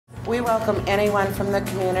We welcome anyone from the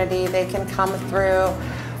community. They can come through.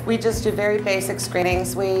 We just do very basic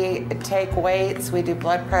screenings. We take weights, we do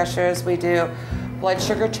blood pressures, we do blood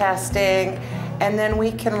sugar testing, and then we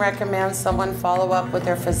can recommend someone follow up with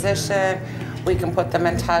their physician. We can put them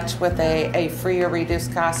in touch with a free or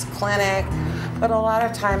reduced cost clinic, but a lot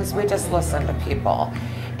of times we just listen to people.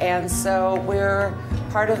 And so we're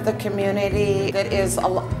part of the community that is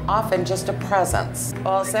often just a presence.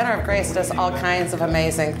 Well, Center of Grace does all kinds of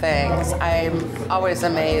amazing things. I'm always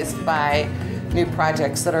amazed by new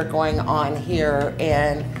projects that are going on here,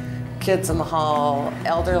 and kids in the hall,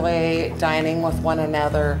 elderly dining with one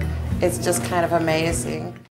another. It's just kind of amazing.